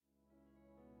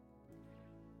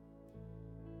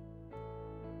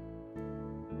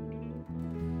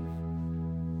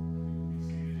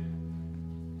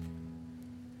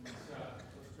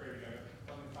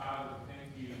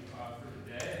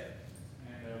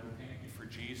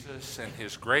Jesus and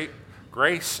his great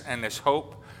grace and his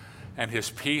hope and his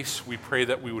peace. We pray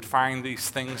that we would find these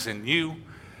things in you.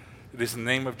 It is in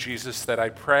the name of Jesus that I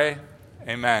pray.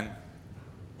 Amen.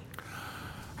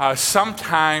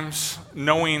 Sometimes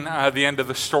knowing the end of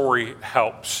the story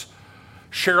helps.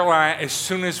 Cheryl and I, as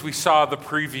soon as we saw the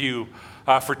preview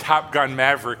for Top Gun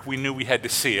Maverick, we knew we had to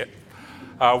see it.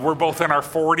 We're both in our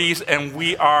 40s, and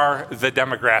we are the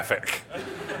demographic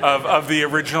of the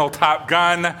original Top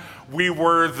Gun. We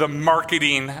were the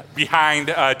marketing behind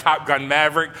Top Gun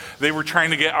Maverick. They were trying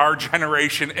to get our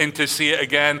generation in to see it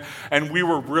again, and we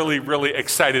were really, really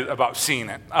excited about seeing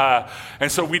it.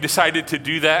 And so we decided to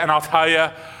do that, and I'll tell you,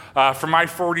 for my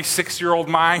 46-year-old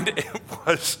mind, it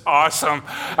was awesome.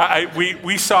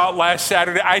 We saw it last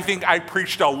Saturday. I think I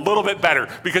preached a little bit better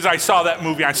because I saw that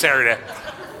movie on Saturday.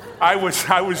 I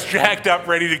was jacked up,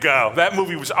 ready to go. That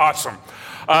movie was awesome.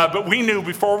 But we knew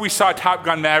before we saw Top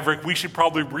Gun Maverick, we should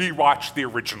probably rewatch the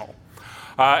original.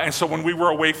 And so when we were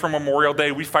away from Memorial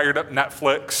Day, we fired up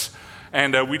Netflix,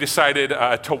 and we decided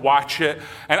to watch it.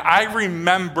 And I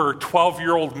remember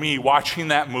 12-year-old me watching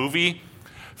that movie,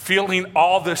 feeling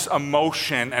all this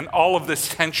emotion and all of this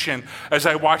tension as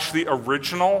I watched the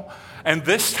original. And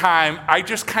this time, I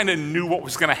just kind of knew what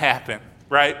was going to happen,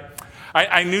 right?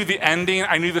 I knew the ending,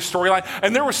 I knew the storyline,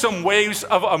 and there were some waves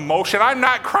of emotion. I'm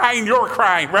not crying, you're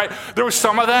crying, right? There was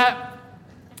some of that,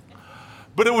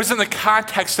 but it was in the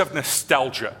context of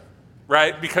nostalgia,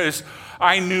 right? Because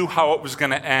I knew how it was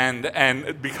going to end,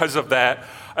 and because of that,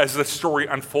 as the story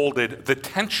unfolded, the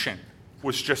tension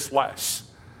was just less.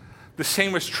 The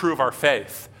same is true of our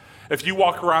faith. If you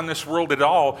walk around this world at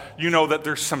all, you know that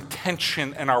there's some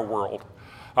tension in our world.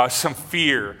 Some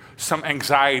fear, some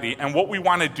anxiety. And what we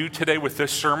want to do today with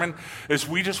this sermon is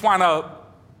we just want to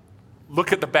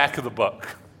look at the back of the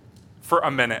book for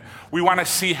a minute. We want to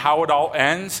see how it all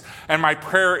ends. And my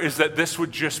prayer is that this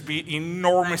would just be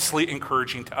enormously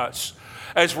encouraging to us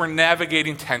as we're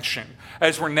navigating tension,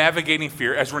 as we're navigating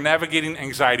fear, as we're navigating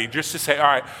anxiety, just to say, all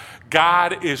right,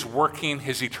 God is working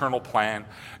his eternal plan.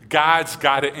 God's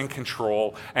got it in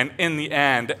control, and in the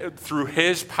end, through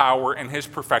his power and his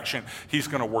perfection, he's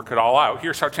going to work it all out.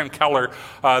 Here's how Tim Keller,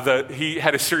 he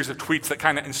had a series of tweets that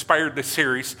kind of inspired this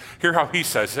series. Here's how he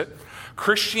says it.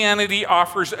 Christianity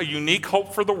offers a unique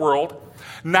hope for the world,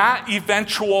 not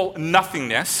eventual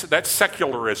nothingness, that's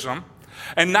secularism,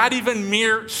 and not even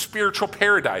mere spiritual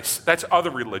paradise, that's other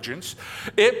religions.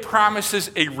 It promises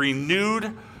a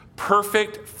renewed,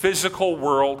 perfect physical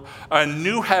world, a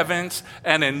new heavens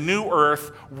and a new earth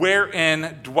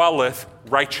wherein dwelleth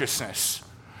righteousness.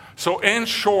 So in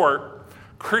short,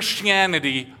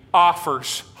 Christianity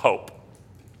offers hope.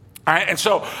 All right, and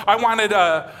so I wanted,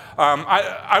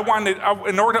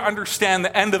 in order to understand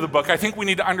the end of the book, I think we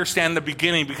need to understand the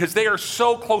beginning because they are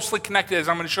so closely connected, as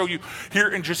I'm going to show you here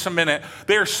in just a minute.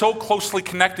 They are so closely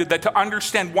connected that to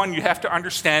understand one, you have to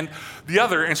understand the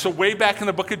other. And so way back in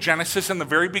the book of Genesis, in the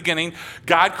very beginning,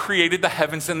 God created the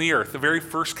heavens and the earth, the very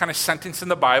first kind of sentence in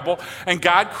the Bible. And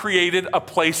God created a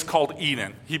place called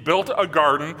Eden. He built a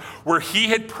garden where he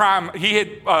had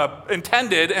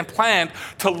intended and planned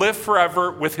to live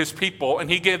forever with his people, and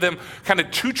he gave them kind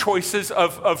of two choices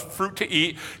of fruit to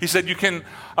eat. He said, you can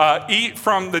eat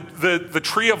from the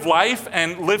tree of life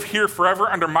and live here forever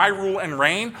under my rule and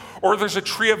reign, or there's a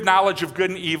tree of knowledge of good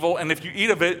and evil, and if you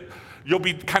eat of it, you'll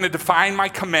be kind of defying my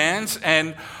commands,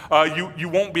 and you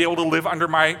won't be able to live under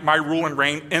my rule and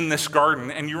reign in this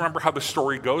garden. And you remember how the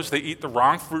story goes. They eat the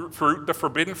wrong fruit, the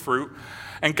forbidden fruit.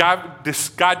 And God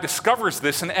discovers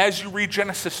this, and as you read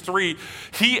Genesis 3,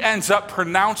 he ends up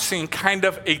pronouncing kind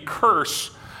of a curse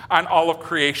on all of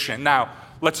creation. Now,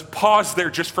 let's pause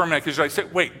there just for a minute, because I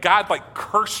said, wait, God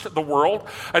cursed the world?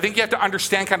 I think you have to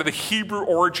understand kind of the Hebrew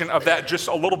origin of that just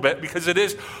a little bit, because it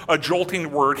is a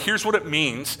jolting word. Here's what it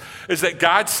means, is that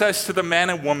God says to the man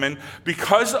and woman,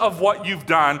 because of what you've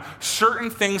done,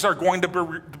 certain things are going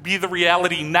to be the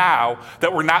reality now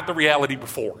that were not the reality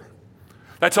before.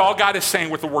 That's all God is saying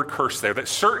with the word curse there, that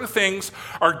certain things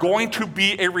are going to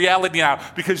be a reality now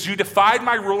because you defied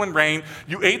my rule and reign,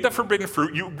 you ate the forbidden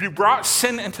fruit, you brought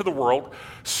sin into the world.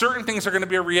 Certain things are going to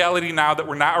be a reality now that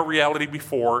were not a reality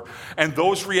before, and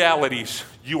those realities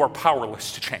you are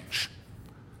powerless to change.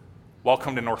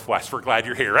 Welcome to Northwest. We're glad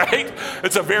you're here, right?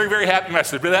 It's a very, very happy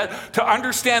message. But to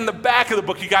understand the back of the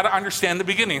book, you got to understand the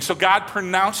beginning. So God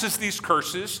pronounces these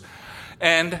curses,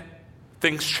 and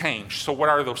things change. So what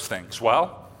are those things?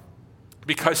 Well,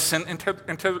 because sin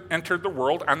entered the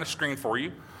world on the screen for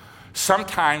you,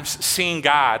 sometimes seeing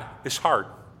God is hard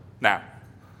now.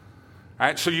 All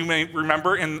right, so you may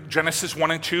remember in Genesis 1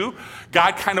 and 2,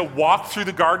 God kind of walked through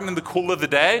the garden in the cool of the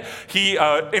day. He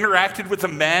interacted with the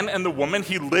man and the woman.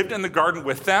 He lived in the garden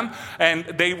with them, and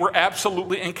they were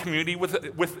absolutely in community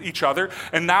with each other.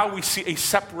 And now we see a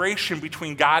separation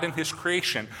between God and his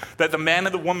creation, that the man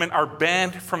and the woman are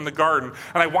banned from the garden.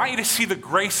 And I want you to see the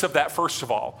grace of that, first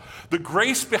of all. The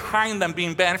grace behind them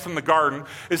being banned from the garden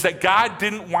is that God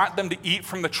didn't want them to eat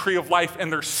from the tree of life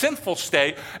in their sinful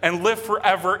state and live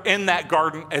forever in that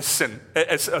garden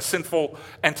as a sinful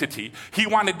entity. He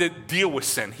wanted to deal with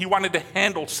sin. He wanted to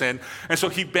handle sin. And so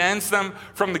he bans them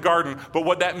from the garden. But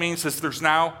what that means is there's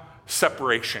now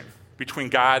separation between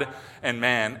God and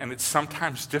man. And it's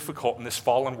sometimes difficult in this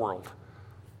fallen world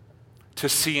to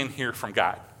see and hear from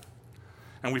God.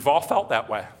 And we've all felt that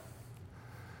way.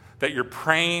 That you're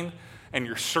praying and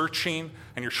you're searching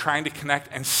and you're trying to connect.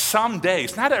 And some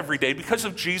days, not every day, because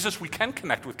of Jesus, we can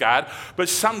connect with God. But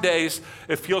some days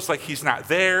it feels like he's not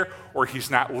there, or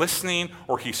he's not listening,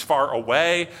 or he's far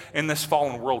away. In this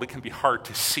fallen world, it can be hard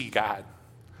to see God.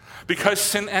 Because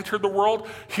sin entered the world,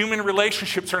 human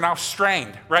relationships are now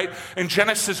strained, right? In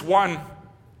Genesis 1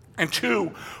 and 2,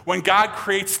 when God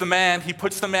creates the man, he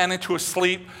puts the man into a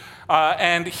sleep.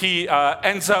 And he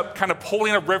ends up kind of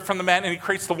pulling a rib from the man, and he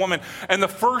creates the woman. And the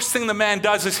first thing the man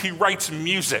does is he writes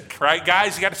music, right?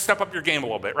 Guys, you got to step up your game a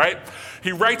little bit, right?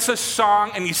 He writes a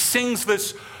song, and he sings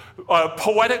this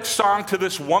poetic song to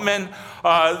this woman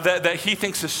that he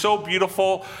thinks is so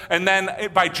beautiful. And then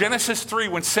by Genesis 3,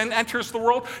 when sin enters the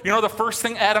world, you know the first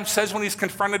thing Adam says when he's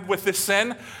confronted with this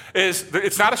sin is,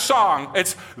 it's not a song,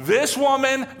 it's this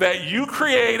woman that you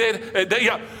created,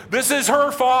 this is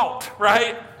her fault,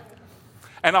 right?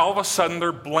 And all of a sudden,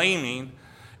 they're blaming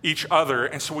each other.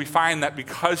 And so we find that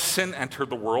because sin entered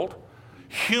the world,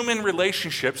 human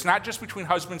relationships, not just between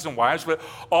husbands and wives, but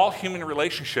all human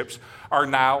relationships are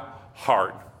now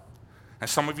hard. And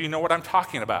some of you know what I'm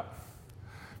talking about.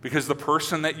 Because the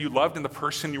person that you loved and the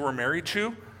person you were married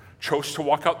to chose to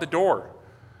walk out the door.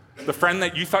 The friend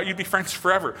that you thought you'd be friends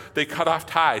forever, they cut off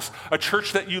ties. A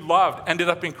church that you loved ended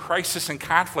up in crisis and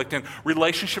conflict, and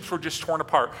relationships were just torn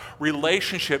apart.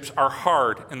 Relationships are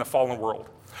hard in the fallen world.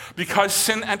 Because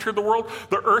sin entered the world,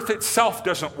 the earth itself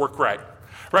doesn't work right.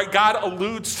 Right? God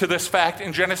alludes to this fact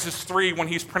in Genesis 3 when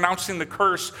he's pronouncing the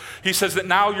curse. He says that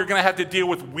now you're going to have to deal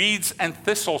with weeds and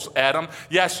thistles, Adam.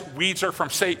 Yes, weeds are from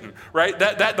Satan, right?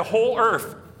 That the whole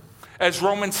earth, as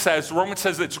Romans says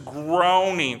it's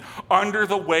groaning under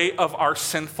the weight of our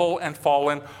sinful and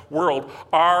fallen world.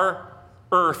 Our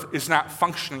earth is not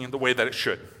functioning in the way that it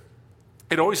should.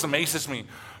 It always amazes me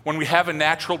when we have a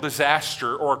natural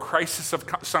disaster or a crisis of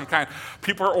some kind.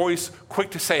 People are always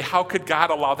quick to say, how could God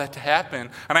allow that to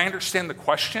happen? And I understand the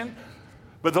question,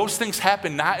 but those things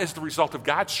happen not as the result of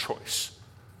God's choice.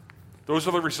 Those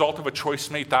are the result of a choice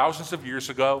made thousands of years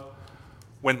ago.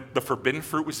 When the forbidden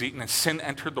fruit was eaten and sin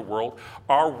entered the world,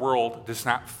 our world does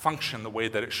not function the way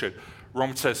that it should.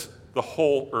 Romans says the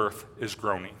whole earth is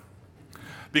groaning.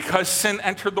 Because sin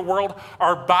entered the world,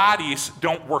 our bodies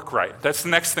don't work right. That's the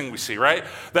next thing we see, right?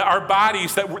 That our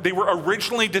bodies, they were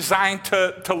originally designed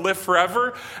to live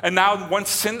forever, and now once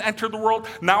sin entered the world,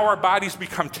 now our bodies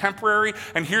become temporary.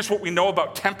 And here's what we know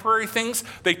about temporary things: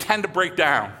 they tend to break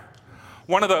down.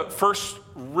 One of the first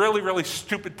really, really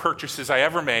stupid purchases I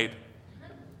ever made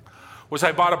was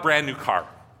I bought a brand new car.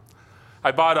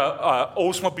 I bought a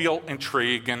Oldsmobile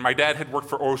Intrigue, and my dad had worked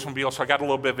for Oldsmobile, so I got a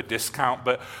little bit of a discount,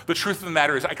 but the truth of the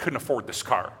matter is I couldn't afford this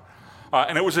car.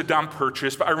 And it was a dumb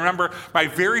purchase, but I remember my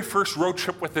very first road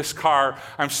trip with this car.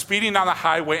 I'm speeding down the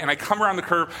highway, and I come around the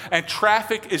curve, and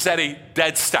traffic is at a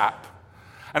dead stop.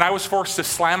 And I was forced to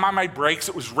slam on my brakes.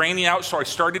 It was raining out, so I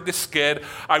started to skid.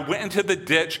 I went into the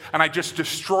ditch, and I just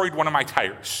destroyed one of my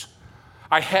tires.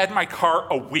 I had my car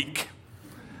a week.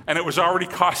 And it was already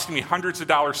costing me hundreds of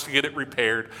dollars to get it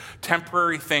repaired.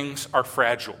 Temporary things are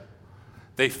fragile.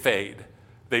 They fade.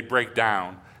 They break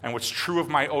down. And what's true of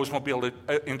my Oldsmobile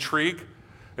Intrigue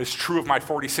is true of my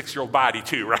 46-year-old body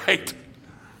too, right?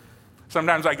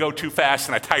 Sometimes I go too fast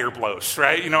and a tire blows,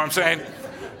 right? You know what I'm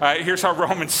saying? Here's how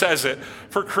Romans says it.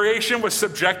 For creation was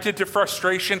subjected to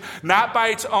frustration, not by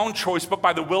its own choice, but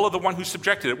by the will of the one who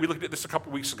subjected it. We looked at this a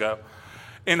couple weeks ago.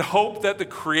 In hope that the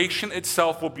creation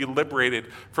itself will be liberated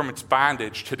from its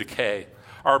bondage to decay.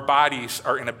 Our bodies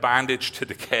are in a bondage to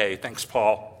decay. Thanks,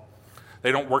 Paul.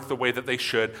 They don't work the way that they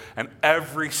should, and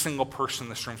every single person in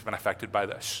this room has been affected by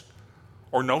this,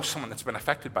 or knows someone that's been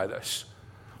affected by this.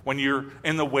 When you're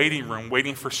in the waiting room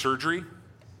waiting for surgery,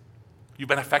 you've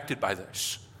been affected by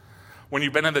this. When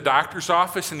you've been in the doctor's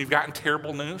office and you've gotten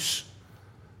terrible news,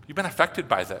 you've been affected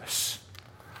by this.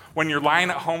 When you're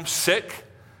lying at home sick,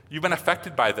 You've been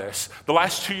affected by this. The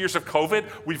last 2 years of COVID,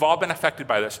 we've all been affected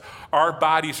by this. Our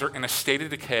bodies are in a state of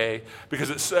decay because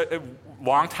it's a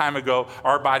long time ago,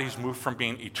 our bodies moved from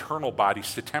being eternal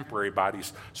bodies to temporary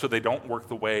bodies, so they don't work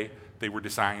the way they were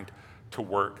designed to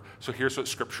work. So here's what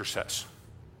Scripture says.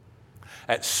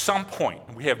 At some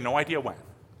point, we have no idea when,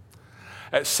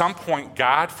 at some point,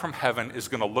 God from heaven is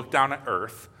going to look down at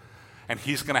earth, and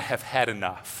he's going to have had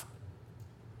enough.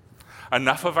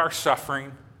 Enough of our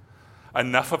suffering,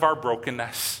 enough of our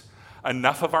brokenness,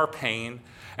 enough of our pain,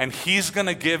 and he's going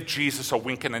to give Jesus a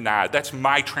wink and a nod. That's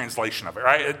my translation of it,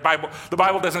 right? The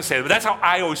Bible doesn't say that, but that's how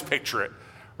I always picture it.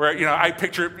 Where, I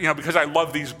picture it, because I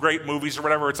love these great movies or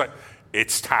whatever, it's like,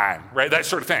 it's time, right? That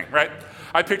sort of thing, right?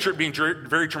 I picture it being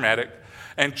very dramatic,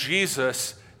 and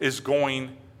Jesus is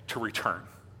going to return.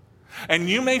 And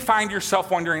you may find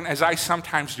yourself wondering, as I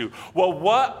sometimes do, well,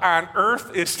 what on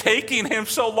earth is taking him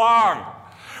so long?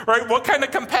 Right? What kind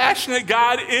of compassionate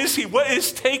God is he? What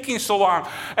is taking so long?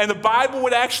 And the Bible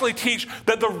would actually teach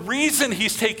that the reason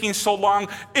he's taking so long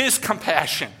is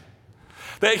compassion.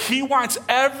 That he wants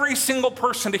every single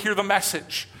person to hear the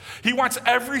message. He wants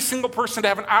every single person to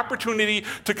have an opportunity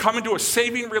to come into a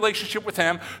saving relationship with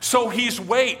him. So he's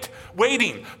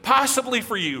waiting, possibly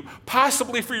for you,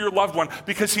 possibly for your loved one,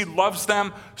 because he loves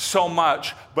them so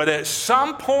much. But at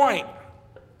some point,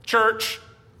 church,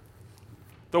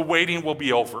 the waiting will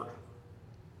be over.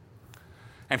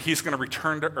 And he's going to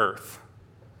return to earth.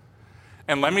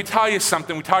 And let me tell you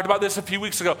something. We talked about this a few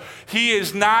weeks ago. He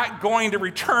is not going to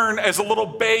return as a little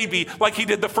baby like he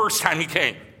did the first time he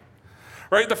came.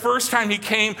 Right? The first time he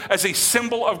came as a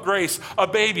symbol of grace, a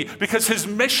baby, because his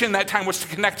mission that time was to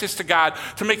connect us to God,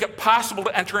 to make it possible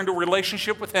to enter into a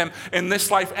relationship with him in this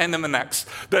life and in the next.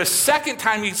 The second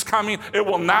time he's coming, it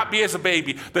will not be as a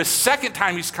baby. The second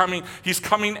time he's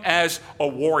coming as a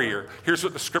warrior. Here's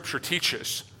what the Scripture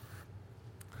teaches.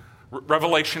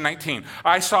 Revelation 19.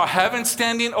 I saw heaven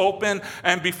standing open,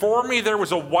 and before me there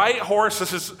was a white horse.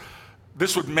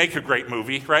 This would make a great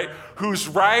movie, right? Whose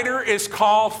rider is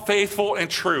called Faithful and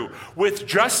True. With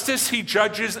justice he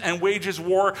judges and wages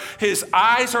war. His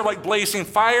eyes are like blazing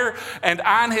fire, and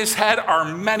on his head are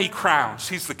many crowns.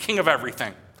 He's the king of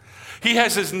everything. He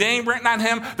has his name written on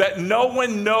him that no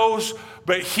one knows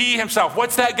but he himself.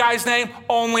 What's that guy's name?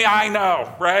 Only I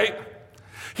know, right?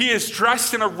 He is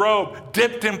dressed in a robe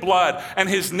dipped in blood, and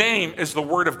his name is the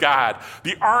Word of God.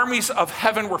 The armies of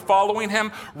heaven were following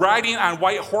him, riding on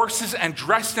white horses and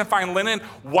dressed in fine linen,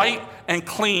 white and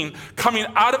clean. Coming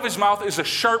out of his mouth is a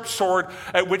sharp sword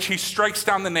at which he strikes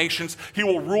down the nations. He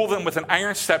will rule them with an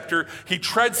iron scepter. He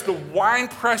treads the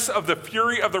winepress of the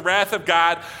fury of the wrath of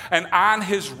God, and on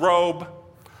his robe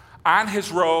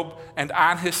and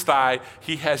on his thigh,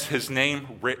 he has his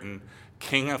name written,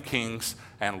 King of Kings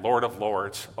and Lord of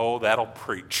Lords. Oh, that'll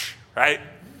preach, right?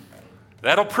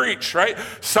 That'll preach, right?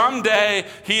 Someday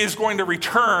he is going to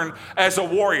return as a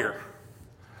warrior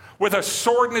with a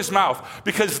sword in his mouth,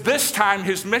 because this time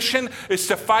his mission is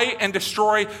to fight and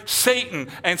destroy Satan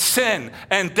and sin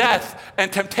and death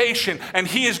and temptation, and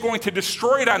he is going to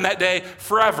destroy it on that day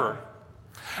forever.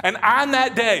 And on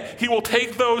that day, he will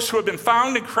take those who have been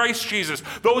found in Christ Jesus,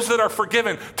 those that are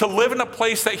forgiven, to live in a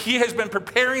place that he has been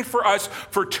preparing for us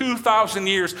for 2,000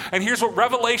 years. And here's what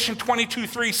Revelation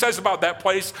 22:3 says about that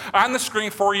place on the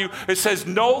screen for you. It says,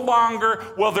 no longer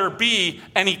will there be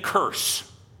any curse.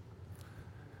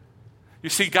 You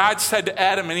see, God said to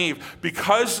Adam and Eve,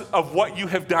 because of what you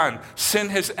have done, sin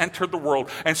has entered the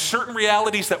world. And certain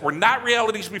realities that were not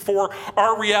realities before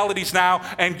are realities now,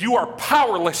 and you are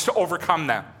powerless to overcome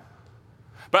them.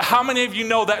 But how many of you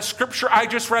know that scripture I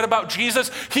just read about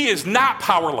Jesus? He is not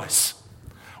powerless.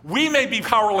 We may be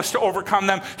powerless to overcome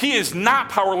them. He is not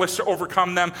powerless to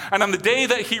overcome them. And on the day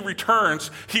that he returns,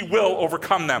 he will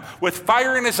overcome them. With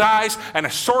fire in his eyes and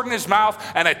a sword in his mouth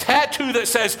and a tattoo that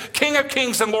says King of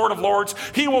Kings and Lord of Lords,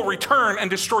 he will return and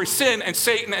destroy sin and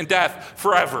Satan and death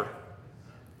forever.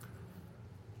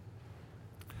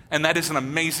 And that is an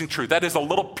amazing truth. That is a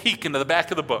little peek into the back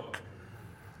of the book.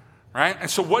 Right? And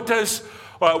so what does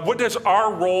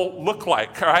our role look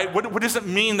like? All right? What does it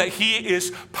mean that he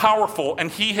is powerful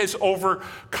and he has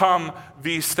overcome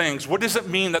these things? What does it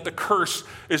mean that the curse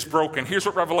is broken? Here's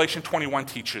what Revelation 21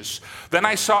 teaches. Then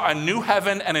I saw a new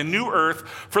heaven and a new earth,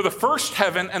 for the first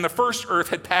heaven and the first earth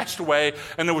had passed away,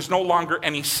 and there was no longer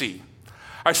any sea.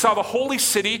 I saw the holy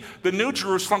city, the new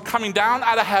Jerusalem, coming down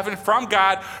out of heaven from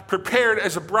God, prepared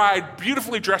as a bride,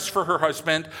 beautifully dressed for her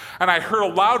husband. And I heard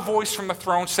a loud voice from the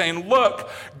throne saying, "Look,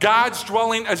 God's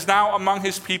dwelling is now among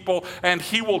his people, and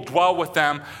he will dwell with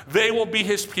them. They will be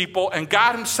his people, and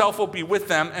God himself will be with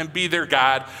them and be their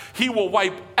God. He will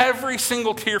wipe every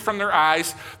single tear from their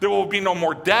eyes. There will be no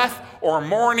more death or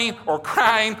mourning or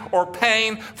crying or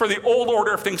pain, for the old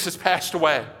order of things has passed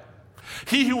away."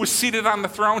 He who was seated on the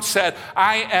throne said,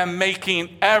 "I am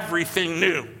making everything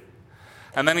new."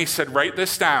 And then he said, "Write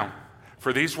this down,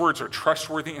 for these words are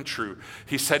trustworthy and true."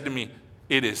 He said to me,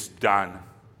 "It is done.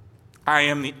 I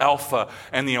am the Alpha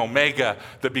and the Omega,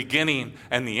 the beginning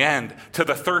and the end. To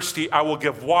the thirsty I will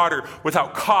give water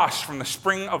without cost from the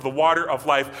spring of the water of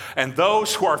life, and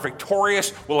those who are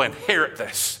victorious will inherit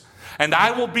this. And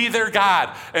I will be their God,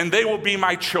 and they will be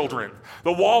my children.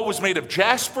 The wall was made of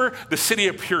jasper, the city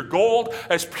of pure gold,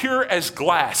 as pure as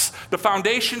glass. The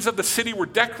foundations of the city were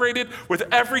decorated with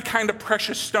every kind of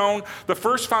precious stone. The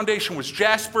first foundation was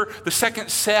jasper, the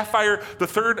second sapphire, the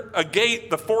third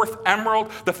agate, the fourth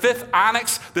emerald, the fifth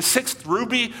onyx, the sixth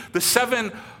ruby, the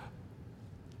seventh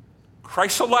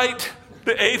chrysolite,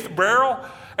 the eighth beryl,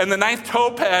 and the ninth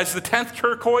topaz, the 10th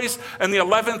turquoise, and the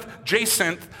 11th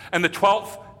jacinth, and the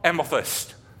 12th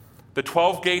amethyst. The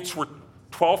 12 gates were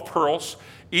 12 pearls,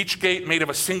 each gate made of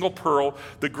a single pearl.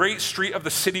 The great street of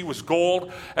the city was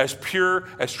gold, as pure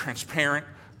as transparent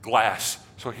glass.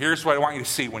 So here's what I want you to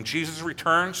see. When Jesus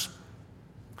returns,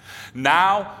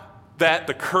 now that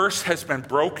the curse has been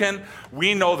broken,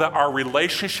 we know that our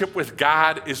relationship with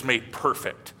God is made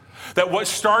perfect. That what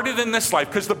started in this life,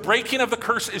 because the breaking of the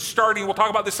curse is starting, we'll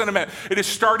talk about this in a minute, it is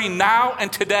starting now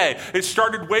and today. It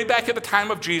started way back at the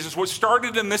time of Jesus. What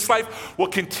started in this life will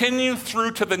continue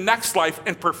through to the next life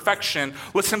in perfection.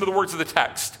 Listen to the words of the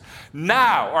text.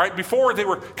 Now, all right, before they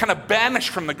were kind of banished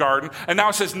from the garden, and now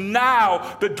it says,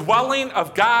 now the dwelling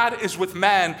of God is with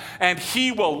men, and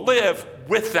he will live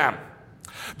with them.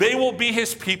 They will be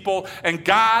his people, and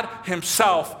God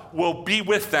himself will be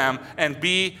with them and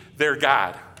be their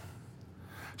God.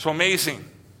 So amazing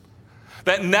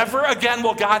that never again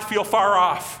will God feel far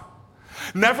off.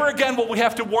 Never again will we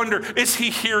have to wonder, is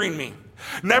he hearing me?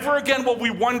 Never again will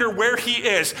we wonder where he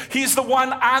is. He's the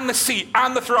one on the seat,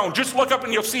 on the throne. Just look up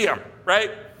and you'll see him, right?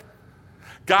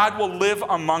 God will live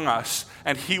among us,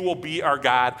 and he will be our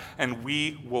God, and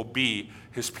we will be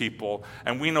his people.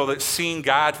 And we know that seeing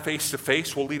God face to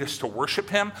face will lead us to worship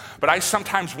him. But I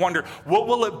sometimes wonder, what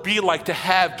will it be like to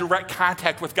have direct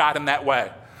contact with God in that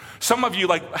way? Some of you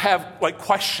have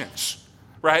questions,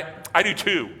 right? I do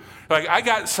too. I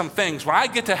got some things. When I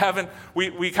get to heaven,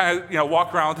 we kind of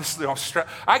walk around with this.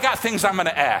 I got things I'm going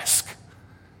to ask,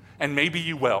 and maybe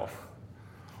you will,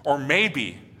 or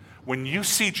maybe when you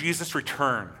see Jesus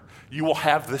return, you will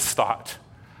have this thought: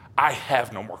 I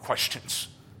have no more questions.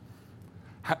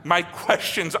 My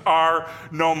questions are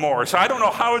no more. So I don't know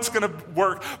how it's going to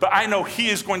work, but I know he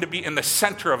is going to be in the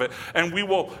center of it, and we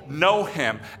will know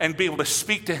him and be able to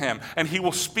speak to him, and he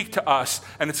will speak to us,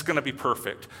 and it's going to be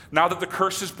perfect. Now that the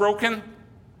curse is broken,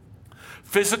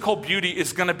 physical beauty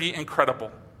is going to be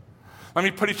incredible. Let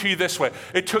me put it to you this way.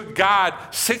 It took God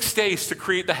 6 days to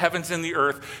create the heavens and the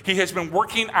earth. He has been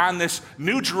working on this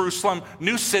new Jerusalem,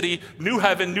 new city, new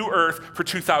heaven, new earth for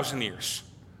 2,000 years.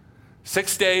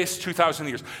 6 days, 2,000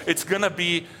 years. It's going to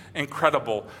be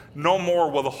incredible. No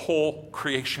more will the whole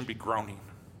creation be groaning.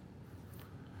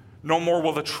 No more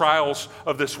will the trials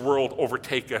of this world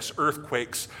overtake us,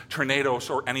 earthquakes,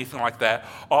 tornadoes, or anything like that.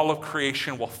 All of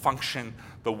creation will function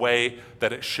the way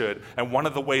that it should. And one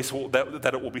of the ways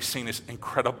that it will be seen is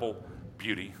incredible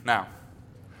beauty. Now,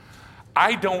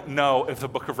 I don't know if the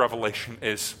book of Revelation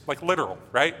is literal,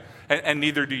 right? And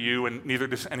neither do you, and neither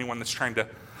does anyone that's trying to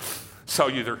sell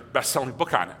you their best-selling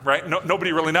book on it, right?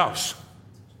 Nobody really knows.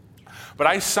 But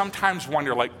I sometimes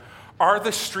wonder, are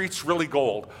the streets really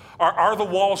gold? Are the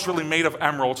walls really made of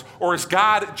emeralds? Or is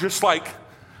God just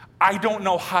I don't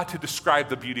know how to describe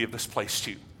the beauty of this place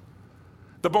to you.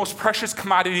 The most precious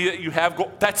commodity that you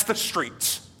have, that's the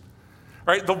streets,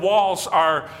 right? The walls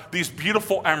are these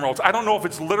beautiful emeralds. I don't know if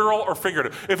it's literal or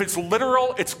figurative. If it's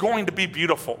literal, it's going to be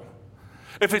beautiful.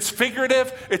 If it's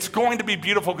figurative, it's going to be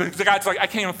beautiful because God's I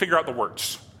can't even figure out the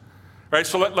words, right?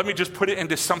 So let me just put it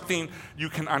into something you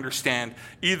can understand.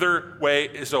 Either way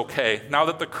is okay. Now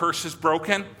that the curse is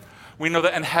broken, we know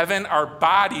that in heaven, our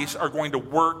bodies are going to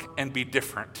work and be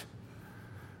different,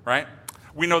 right?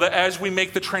 We know that as we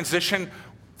make the transition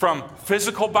from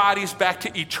physical bodies back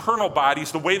to eternal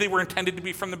bodies, the way they were intended to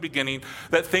be from the beginning,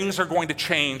 that things are going to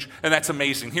change, and that's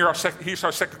amazing. Here's how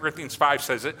 2 Corinthians 5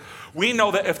 says it. We know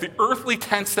that if the earthly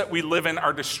tents that we live in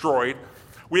are destroyed,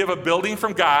 We have a building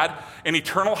from God, an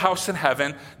eternal house in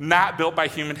heaven, not built by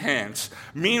human hands.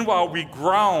 Meanwhile, we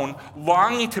groan,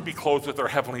 longing to be clothed with our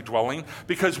heavenly dwelling,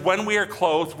 because when we are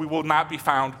clothed, we will not be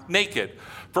found naked.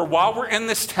 For while we're in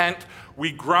this tent,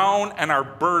 we groan and are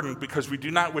burdened because we do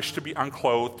not wish to be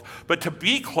unclothed, but to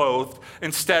be clothed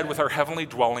instead with our heavenly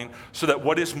dwelling, so that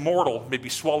what is mortal may be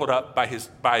swallowed up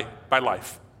by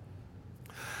life.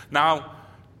 Now,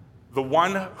 the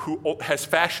one who has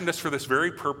fashioned us for this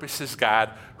very purpose is God,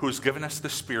 who has given us the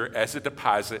Spirit as a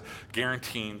deposit,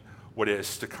 guaranteeing what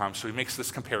is to come. So he makes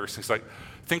this comparison. He's like,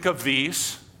 think of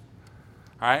these,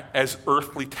 all right, as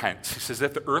earthly tents. He says,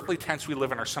 if the earthly tents we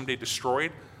live in are someday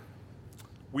destroyed,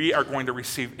 we are going to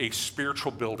receive a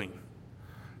spiritual building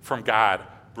from God,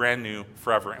 brand new,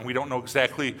 forever. And we don't know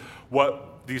exactly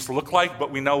what these look like,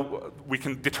 but we know we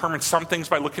can determine some things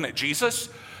by looking at Jesus,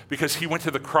 because he went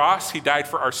to the cross, he died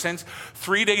for our sins.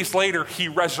 3 days later, he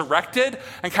resurrected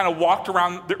and kind of walked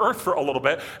around the earth for a little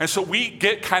bit. And so we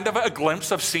get kind of a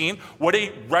glimpse of seeing what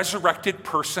a resurrected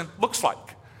person looks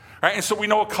like. Right? And so we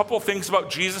know a couple of things about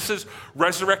Jesus'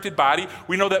 resurrected body.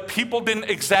 We know that people didn't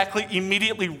exactly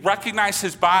immediately recognize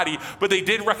his body, but they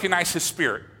did recognize his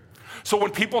spirit. So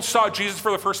when people saw Jesus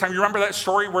for the first time, you remember that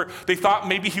story where they thought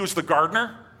maybe he was the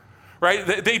gardener?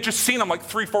 Right? They just seen him like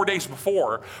 3-4 days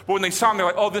before. But when they saw him, they're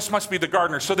like, oh, this must be the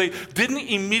gardener. So they didn't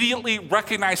immediately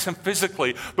recognize him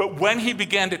physically. But when he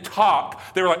began to talk,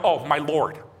 they were like, oh, my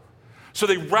Lord. So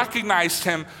they recognized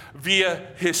him via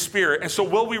his spirit. And so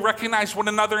will we recognize one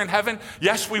another in heaven?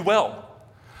 Yes, we will.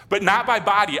 But not by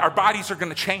body. Our bodies are going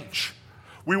to change.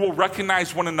 We will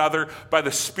recognize one another by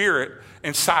the Spirit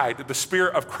inside, the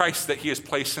Spirit of Christ that he has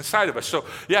placed inside of us. So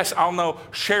yes, I'll know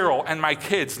Cheryl and my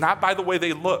kids, not by the way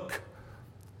they look,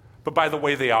 but by the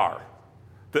way they are,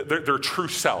 their true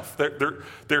self,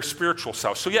 their spiritual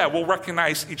self. So yeah, we'll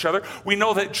recognize each other. We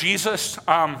know that Jesus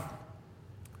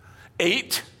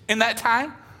ate in that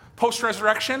time,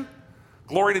 post-resurrection.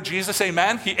 Glory to Jesus,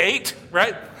 amen. He ate,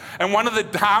 right? And one of the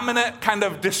dominant kind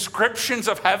of descriptions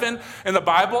of heaven in the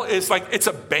Bible is like it's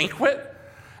a banquet.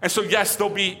 And so yes, they'll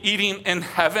be eating in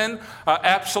heaven,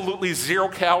 absolutely 0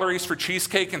 calories for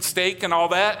cheesecake and steak and all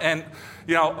that. And,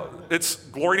 you know, it's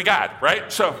glory to God,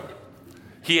 right? So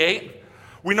he ate.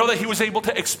 We know that he was able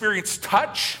to experience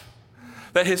touch,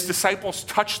 that his disciples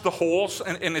touched the holes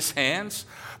in his hands.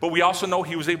 But we also know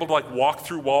he was able to like walk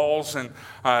through walls and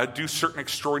do certain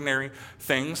extraordinary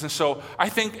things. And so I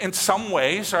think in some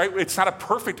ways, right, it's not a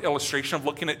perfect illustration of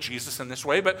looking at Jesus in this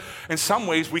way, but in some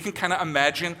ways we can kind of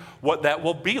imagine what that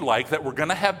will be like, that we're going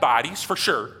to have bodies, for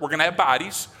sure. We're going to have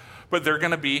bodies, but they're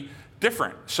going to be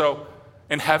different. So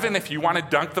in heaven, if you want to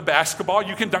dunk the basketball,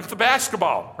 you can dunk the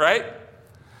basketball, right?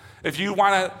 If you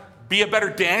want to be a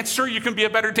better dancer, you can be a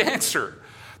better dancer.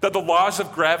 That the laws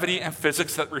of gravity and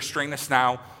physics that restrain us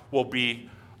now will be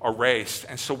erased.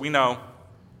 And so we know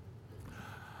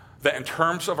that in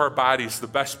terms of our bodies, the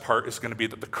best part is going to be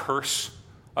that the curse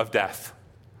of death,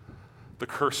 the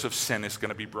curse of sin is going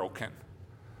to be broken.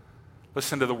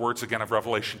 Listen to the words again of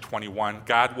Revelation 21.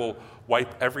 God will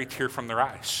wipe every tear from their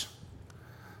eyes.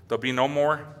 There'll be no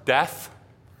more death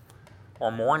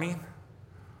or mourning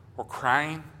or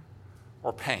crying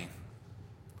or pain.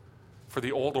 For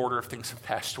the old order of things have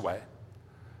passed away.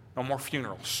 No more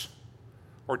funerals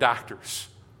or doctors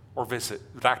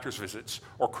visits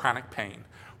or chronic pain.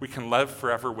 We can live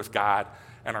forever with God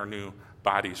and our new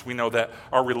bodies. We know that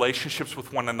our relationships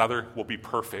with one another will be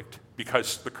perfect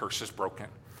because the curse is broken.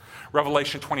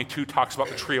 Revelation 22 talks about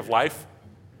the tree of life.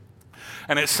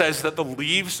 And it says that the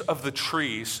leaves of the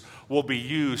trees will be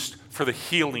used for the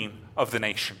healing of the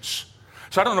nations.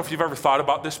 So I don't know if you've ever thought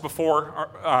about this before,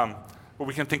 but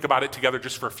we can think about it together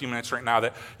just for a few minutes right now,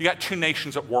 that you got 2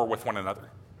 nations at war with one another.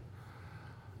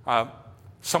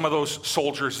 Some of those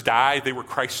soldiers died. They were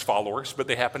Christ's followers, but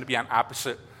they happened to be on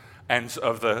opposite ends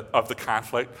of the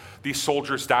conflict. These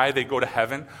soldiers die. They go to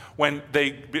heaven.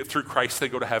 Through Christ, they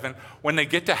go to heaven. When they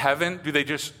get to heaven, do they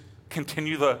just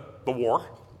continue the war?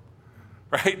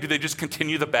 Right? Do they just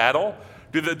continue the battle?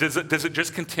 Does it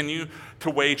just continue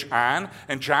to wage on?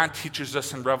 And John teaches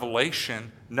us in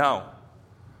Revelation, no.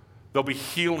 There'll be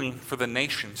healing for the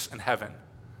nations in heaven.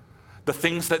 The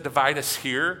things that divide us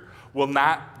here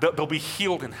they'll be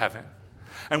healed in heaven.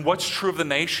 And what's true of the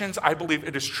nations, I believe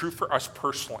it is true for us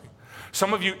personally.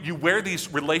 Some of you wear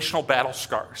these relational battle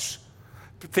scars,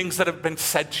 things that have been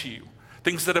said to you,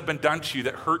 things that have been done to you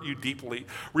that hurt you deeply,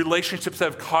 relationships that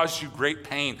have caused you great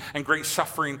pain and great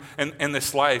suffering in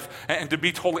this life. And to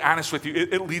be totally honest with you,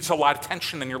 it leads to a lot of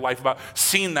tension in your life about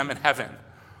seeing them in heaven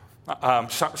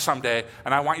someday.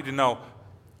 And I want you to know,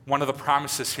 one of the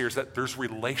promises here is that there's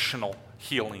relational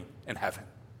healing in heaven.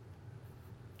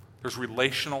 There's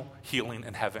relational healing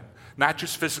in heaven. Not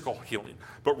just physical healing,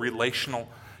 but relational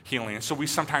healing. And so we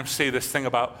sometimes say this thing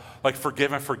about like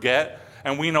forgive and forget,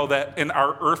 and we know that in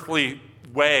our earthly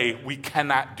way, we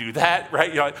cannot do that,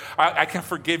 right? Like, I can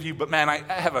forgive you, but man, I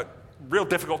have a real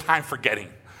difficult time forgetting,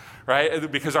 right?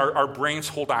 Because our brains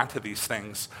hold on to these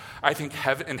things. I think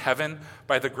in heaven,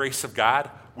 by the grace of God,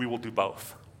 we will do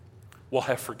both. We'll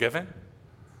have forgiven,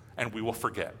 and we will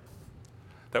forget.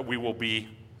 That we will be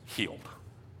healed.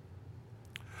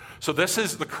 So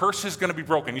the curse is going to be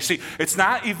broken. You see, it's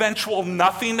not eventual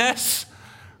nothingness,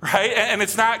 right? And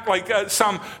it's not like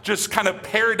some just kind of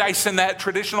paradise in that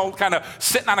traditional kind of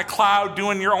sitting on a cloud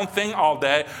doing your own thing all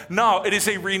day. No, it is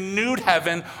a renewed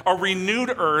heaven, a renewed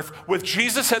earth with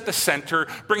Jesus at the center,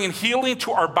 bringing healing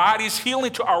to our bodies,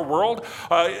 healing to our world,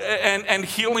 and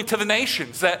healing to the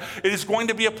nations. That it is going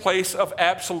to be a place of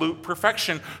absolute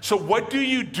perfection. So what do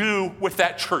you do with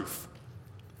that truth?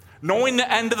 Knowing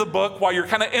the end of the book, while you're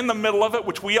kind of in the middle of it,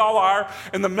 which we all are,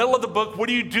 in the middle of the book, what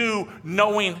do you do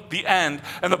knowing the end?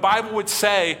 And the Bible would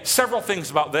say several things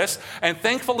about this, and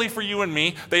thankfully for you and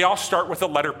me, they all start with the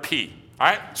letter P, all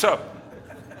right? So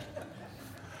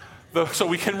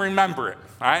we can remember it,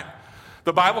 all right?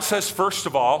 The Bible says, first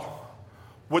of all,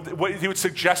 what he would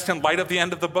suggest in light of the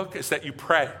end of the book is that you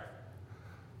pray.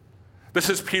 This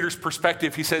is Peter's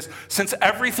perspective. He says, since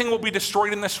everything will be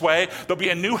destroyed in this way, there'll be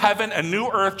a new heaven, a new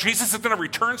earth. Jesus is going to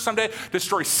return someday,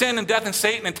 destroy sin and death and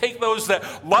Satan, and take those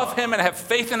that love him and have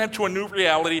faith in him to a new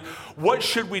reality. What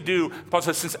should we do? Paul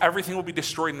says, since everything will be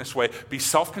destroyed in this way, be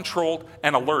self-controlled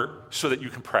and alert so that you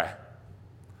can pray.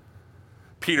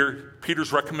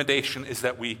 Peter's recommendation is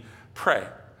that we pray.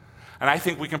 And I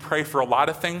think we can pray for a lot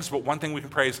of things, but one thing we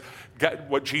can pray is God,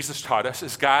 what Jesus taught us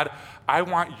is, God, I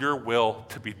want your will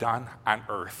to be done on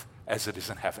earth as it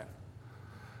is in heaven.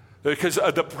 Because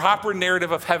the proper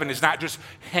narrative of heaven is not just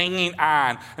hanging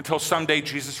on until someday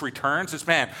Jesus returns. It's,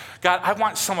 man, God, I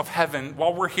want some of heaven,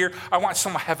 while we're here, I want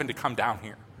some of heaven to come down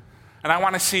here. And I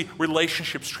want to see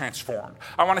relationships transformed.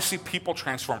 I want to see people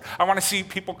transformed. I want to see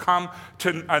people come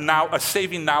to a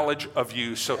saving knowledge of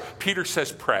you. So Peter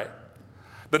says, pray.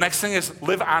 The next thing is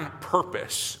live on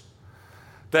purpose.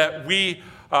 That we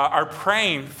are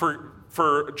praying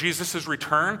for Jesus'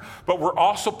 return, but we're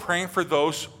also praying for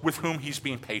those with whom he's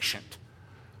being patient.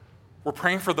 We're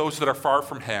praying for those that are far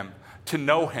from him, to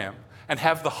know him, and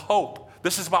have the hope.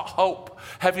 This is about hope,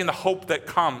 having the hope that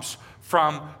comes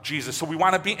from Jesus. So we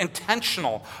want to be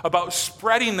intentional about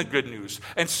spreading the good news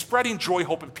and spreading joy,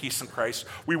 hope, and peace in Christ.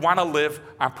 We want to live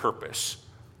on purpose.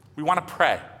 We want to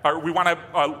pray, or we want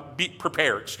to be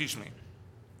prepared,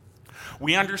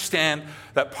 We understand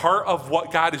that part of what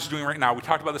God is doing right now, we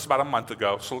talked about this about a month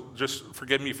ago, so just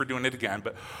forgive me for doing it again,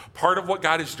 but part of what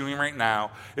God is doing right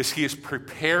now is he is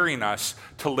preparing us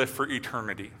to live for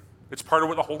eternity. It's part of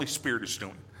what the Holy Spirit is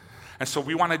doing. And so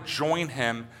we want to join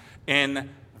him in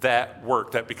that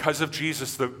work, that because of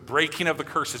Jesus, the breaking of the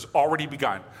curse has already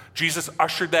begun. Jesus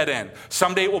ushered that in.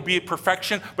 Someday it will be a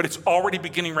perfection, but it's already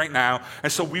beginning right now.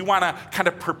 And so we want to kind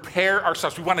of prepare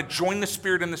ourselves. We want to join the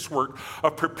Spirit in this work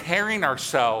of preparing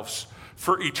ourselves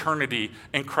for eternity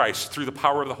in Christ through the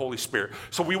power of the Holy Spirit.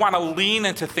 So we want to lean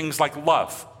into things like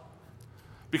love,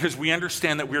 because we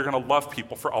understand that we're going to love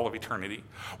people for all of eternity.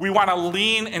 We want to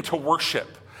lean into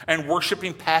worship and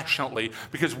worshiping passionately,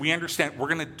 because we understand we're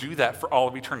going to do that for all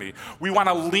of eternity. We want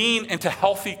to lean into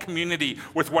healthy community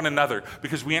with one another,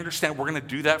 because we understand we're going to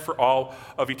do that for all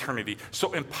of eternity.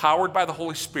 So empowered by the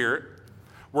Holy Spirit,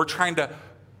 we're trying to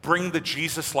bring the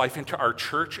Jesus life into our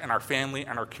church and our family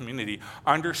and our community,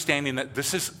 understanding that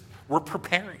we're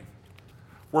preparing.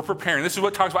 We're preparing. This is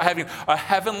what talks about having a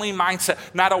heavenly mindset,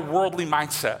 not a worldly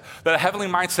mindset. That a heavenly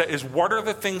mindset is, what are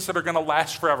the things that are going to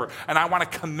last forever? And I want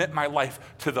to commit my life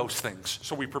to those things.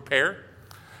 So we prepare.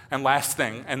 And last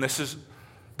thing, and this is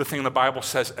the thing the Bible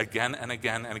says again and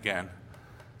again and again,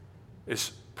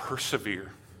 is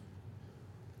persevere.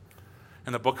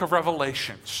 In the book of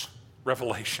Revelation,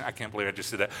 I can't believe I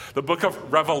just did that. The book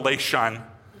of Revelation,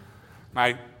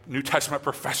 my New Testament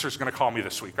professor is going to call me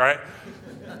this week, all right?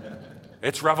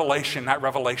 It's Revelation, not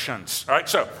Revelations. All right,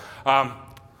 so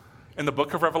in the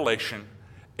book of Revelation,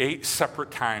 8 separate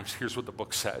times, here's what the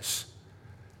book says.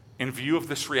 In view of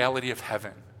this reality of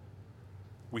heaven,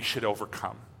 we should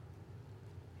overcome.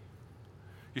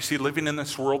 You see, living in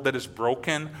this world that is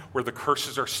broken, where the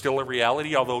curses are still a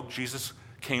reality, although Jesus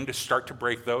came to start to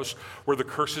break those, where the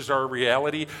curses are a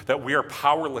reality that we are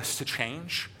powerless to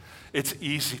change, it's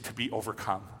easy to be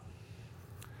overcome.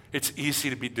 It's easy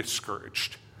to be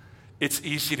discouraged. It's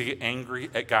easy to get angry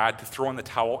at God, to throw in the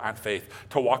towel on faith,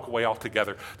 to walk away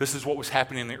altogether. This is what was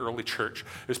happening in the early church,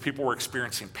 is people were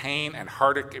experiencing pain and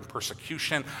heartache and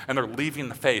persecution, and they're leaving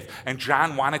the faith. And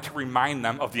John wanted to remind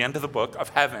them of the end of the book of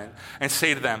heaven and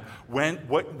say to them,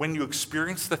 when you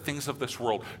experience the things of this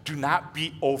world, do not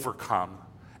be overcome.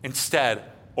 Instead,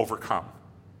 overcome.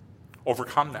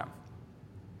 Overcome them.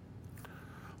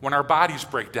 When our bodies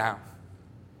break down,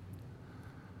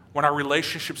 when our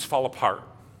relationships fall apart,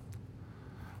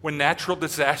 when natural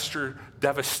disaster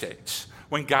devastates,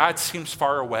 when God seems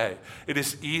far away, it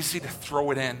is easy to throw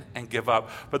it in and give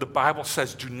up. But the Bible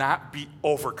says, do not be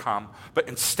overcome, but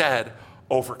instead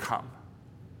overcome.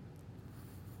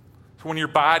 So when your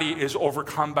body is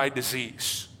overcome by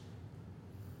disease,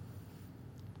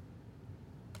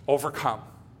 overcome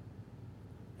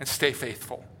and stay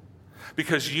faithful,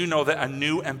 because you know that a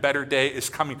new and better day is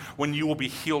coming when you will be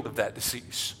healed of that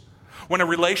disease. When a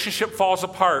relationship falls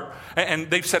apart and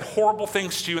they've said horrible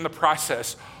things to you in the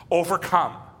process,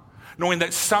 overcome, knowing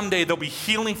that someday there'll be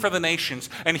healing for the nations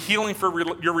and healing for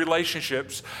your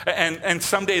relationships, and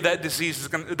someday that disease is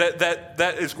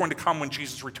that is going to come when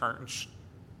Jesus returns.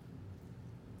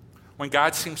 When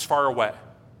God seems far away,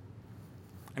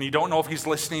 and you don't know if he's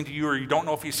listening to you or you don't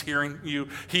know if he's hearing you,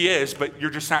 he is, but you're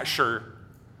just not sure.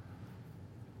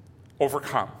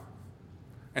 Overcome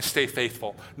and stay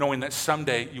faithful, knowing that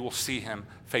someday you will see him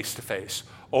face to face.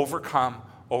 Overcome,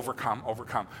 overcome,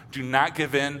 overcome. Do not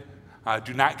give in.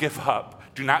 Do not give up.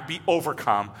 Do not be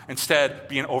overcome. Instead,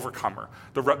 be an overcomer.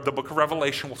 The book of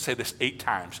Revelation will say this 8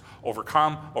 times.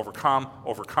 Overcome, overcome,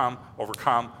 overcome,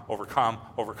 overcome, overcome,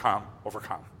 overcome,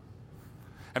 overcome.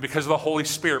 And because of the Holy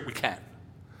Spirit, we can.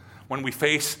 When we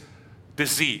face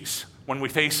disease, when we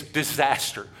face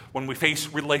disaster, when we face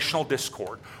relational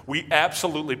discord, we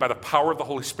absolutely, by the power of the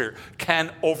Holy Spirit,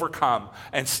 can overcome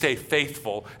and stay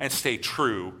faithful and stay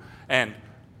true and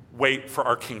wait for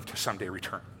our King to someday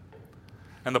return.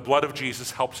 And the blood of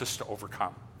Jesus helps us to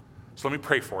overcome. So let me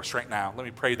pray for us right now. Let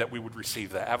me pray that we would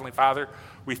receive that. Heavenly Father,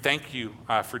 we thank you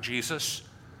for Jesus.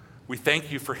 We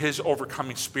thank you for his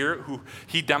overcoming spirit, who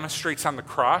he demonstrates on the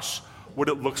cross what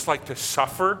it looks like to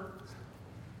suffer,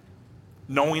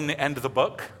 knowing the end of the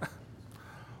book,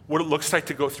 what it looks like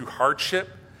to go through hardship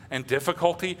and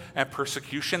difficulty and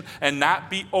persecution and not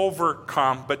be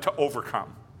overcome, but to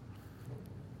overcome.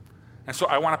 And so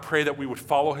I want to pray that we would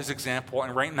follow his example,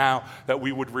 and right now that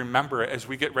we would remember it as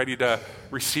we get ready to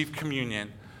receive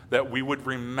communion, that we would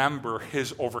remember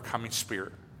his overcoming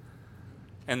spirit,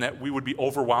 and that we would be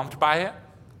overwhelmed by it,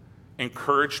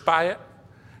 encouraged by it,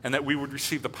 and that we would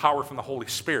receive the power from the Holy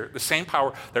Spirit. The same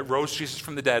power that rose Jesus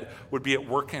from the dead would be at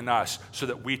work in us so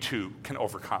that we too can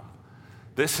overcome.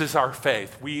 This is our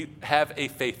faith. We have a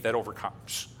faith that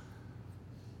overcomes.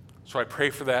 So I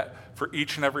pray for that for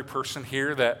each and every person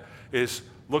here that is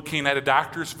looking at a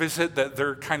doctor's visit that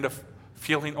they're kind of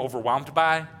feeling overwhelmed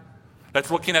by, that's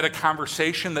looking at a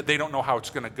conversation that they don't know how it's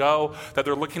going to go, that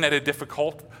they're looking at a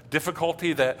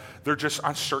difficulty that they're just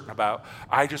uncertain about.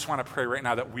 I just want to pray right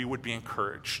now that we would be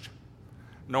encouraged,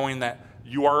 knowing that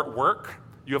you are at work,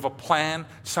 you have a plan,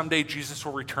 someday Jesus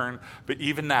will return, but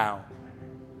even now,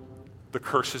 the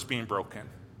curse is being broken,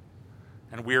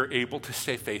 and we are able to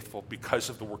stay faithful because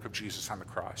of the work of Jesus on the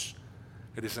cross.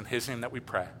 It is in his name that we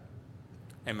pray.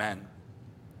 Amen.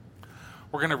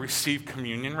 We're going to receive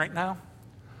communion right now.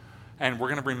 And we're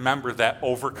going to remember that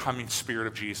overcoming spirit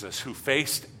of Jesus, who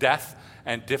faced death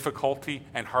and difficulty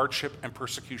and hardship and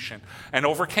persecution and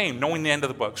overcame, knowing the end of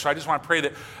the book. So I just want to pray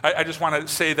that, I just want to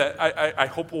say that I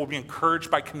hope we'll be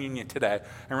encouraged by communion today.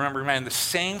 And remember, man, the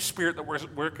same spirit that was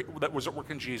at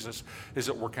work in Jesus is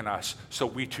at work in us, so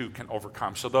we too can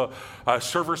overcome. So the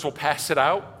servers will pass it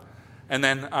out, and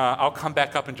then I'll come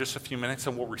back up in just a few minutes,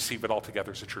 and we'll receive it all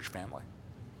together as a church family.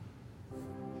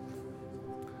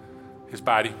 His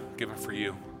body given for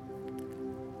you.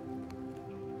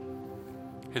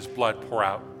 His blood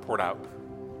poured out.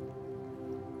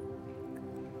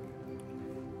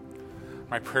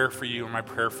 My prayer for you and my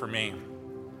prayer for me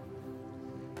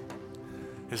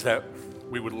is that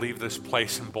we would leave this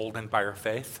place emboldened by our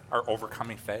faith, our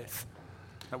overcoming faith.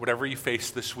 That whatever you face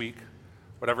this week,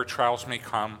 whatever trials may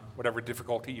come, whatever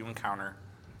difficulty you encounter,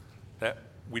 that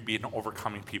we'd be an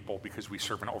overcoming people because we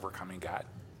serve an overcoming God.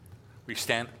 We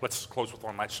stand. Let's close with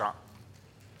one last song.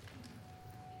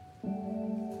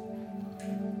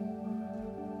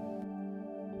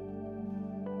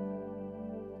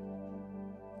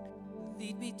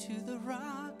 Lead me to the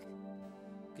rock,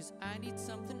 'cause I need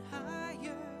something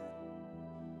higher.